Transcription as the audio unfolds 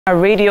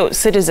Radio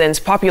Citizen's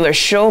popular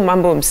show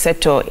Mambo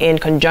Mseto, in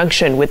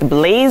conjunction with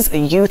Blaze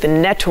Youth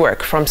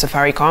Network from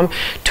Safaricom,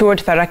 toured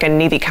Tharaka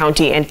Nithi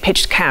County and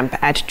pitched camp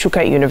at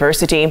Chukka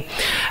University.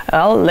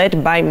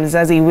 Led by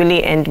Mzazi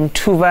Willie and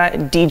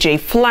Mtuva DJ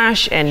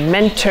Flash and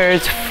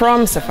mentors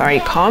from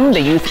Safaricom,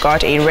 the youth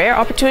got a rare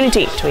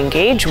opportunity to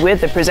engage with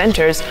the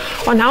presenters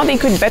on how they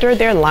could better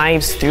their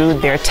lives through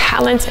their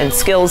talents and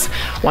skills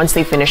once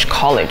they finish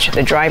college.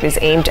 The drive is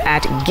aimed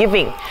at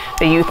giving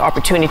the youth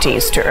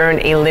opportunities to earn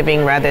a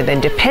living rather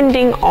than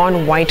depending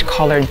on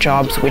white-collar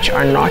jobs, which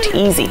are not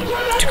easy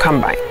to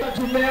come by. 2,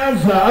 3,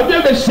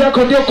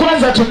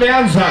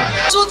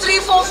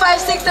 4,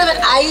 5, 6, 7.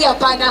 Ai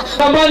hapana.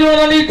 Ambani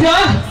wananiita?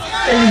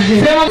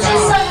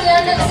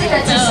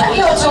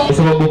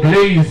 Sababu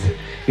Blaze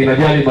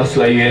inajali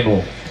maslahi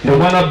yenu. Ndio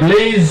maana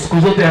Blaze siku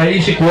zote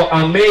haishi kuwa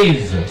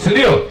amaze, si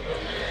ndio?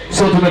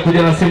 So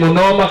tumekuja na simu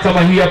noma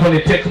kama hii hapa, ni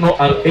Techno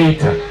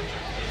R8.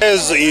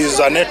 Blaze is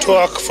a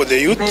network for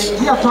the youth.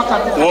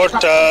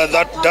 What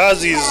that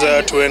does is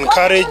to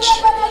encourage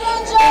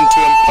and to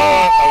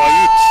empower our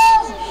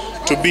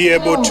youth to be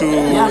able to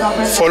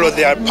follow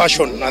their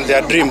passion and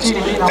their dreams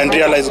and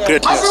realize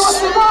greatness.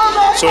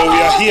 So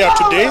we are here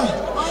today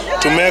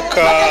to make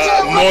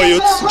more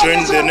youths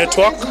join the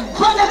network,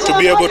 to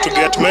be able to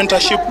get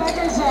mentorship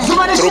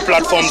through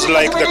platforms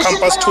like the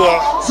campus tour,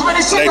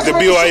 like the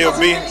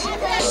BYOB.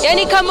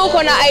 Yani kama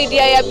uko na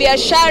idea ya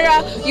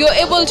biashara, you're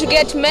able to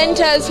get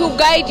mentors who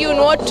guide you on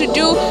what to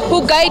do,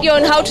 who guide you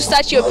on how to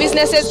start your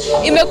businesses.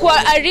 Imekuwa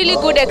a really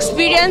good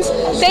experience.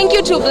 Thank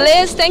you to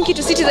Blaze, thank you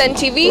to Citizen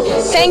TV,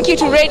 thank you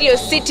to Radio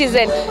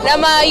Citizen. Na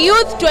ma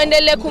youth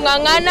tuendele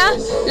kungangana,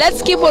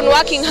 let's keep on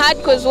working hard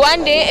because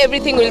one day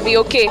everything will be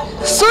okay.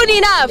 Soon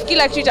enough,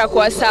 kila kitu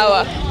itakuwa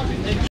sawa.